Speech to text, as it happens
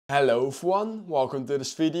Hello everyone, welcome to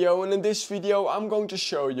this video, and in this video I'm going to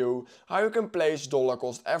show you how you can place dollar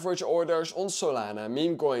cost average orders on Solana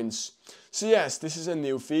meme coins. So yes, this is a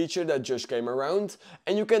new feature that just came around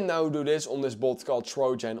and you can now do this on this bot called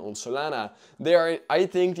Trojan on Solana. They are, I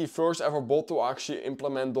think, the first ever bot to actually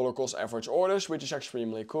implement dollar cost average orders, which is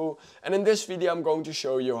extremely cool. And in this video I'm going to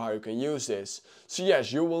show you how you can use this. So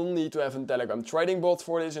yes, you will need to have a Telegram trading bot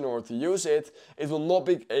for this in order to use it. It will not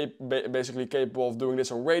be basically capable of doing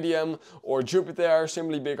this on Radium or Jupiter,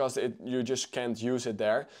 simply because you just can't use it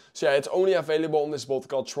there. So yeah, it's only available on this bot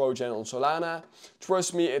called Trojan on Solana.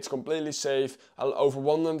 Trust me, it's completely safe. Over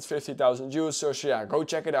 150,000 users, so yeah, go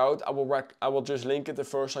check it out. I will just link it, the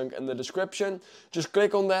first link in the description. Just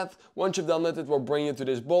click on that. Once you've done it, it will bring you to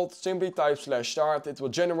this bot. Simply type /start. It will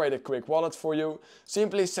generate a quick wallet for you.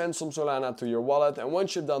 Simply send some Solana to your wallet, and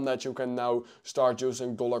once you've done that, you can now start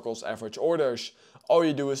using dollar cost average orders. All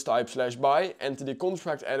you do is type /buy, enter the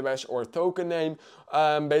contract address or token name,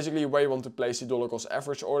 basically where you want to place the dollar cost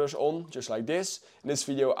average orders on, just like this. In this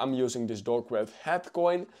video I'm using this dog with head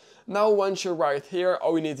coin. Now once you're right here,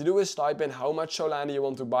 all you need to do is type in how much Solana you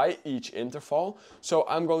want to buy each interval. So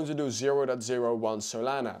I'm going to do 0.01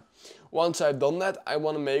 Solana. Once I've done that, I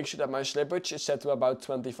want to make sure that my slippage is set to about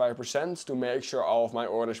 25% to make sure all of my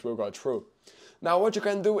orders will go through. Now what you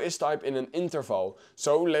can do is type in an interval.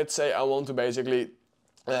 So let's say I want to basically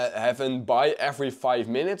have a buy every 5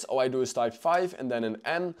 minutes. All I do is type 5 and then an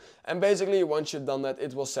N, and basically once you've done that,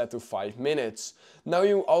 it will set to 5 minutes. Now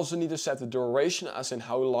you also need to set the duration, as in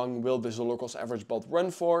how long will this dollar cost average bot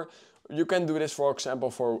run for. You can do this, for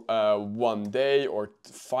example, for 1 day or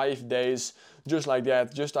 5 days, just like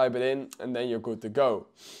that. Just type it in and then you're good to go.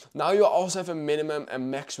 Now you also have a minimum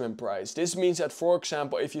and maximum price. This means that, for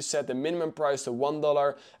example, if you set the minimum price to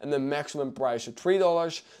 $1 and the maximum price to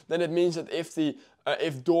 $3, then it means that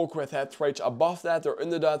if dog with head trades above that or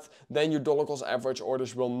under that, then your dollar cost average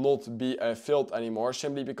orders will not be filled anymore,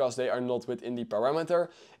 simply because they are not within the parameter.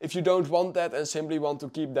 If you don't want that and simply want to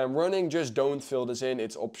keep them running, just don't fill this in,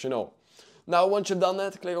 it's optional. Now once you've done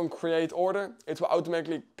that, click on create order. It will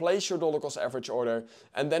automatically place your dollar cost average order,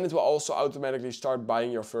 and then it will also automatically start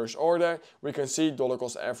buying your first order. We can see dollar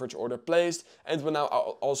cost average order placed, and it will now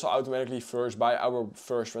also automatically first buy our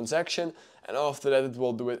first transaction, and after that it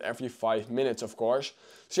will do it every 5 minutes, of course.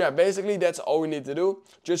 So yeah, basically that's all we need to do.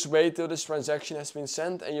 Just wait till this transaction has been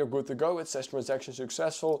sent and you're good to go. It says transaction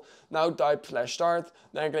successful. Now type /start,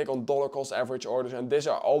 then click on dollar cost average orders, and these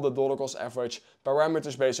are all the dollar cost average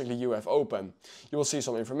parameters basically you have open. You will see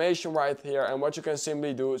some information right here, and what you can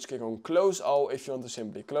simply do is click on close all if you want to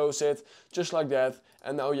simply close it, just like that,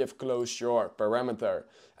 and now you have closed your parameter.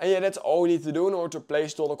 And yeah, that's all you need to do in order to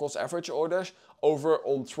place dollar cost average orders over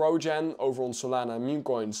on Trojan, over on Solana meme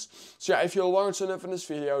coins. So yeah, if you learned enough in this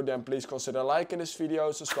video, then please consider liking this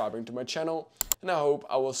video, subscribing to my channel, and I hope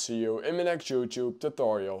I will see you in my next YouTube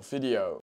tutorial video.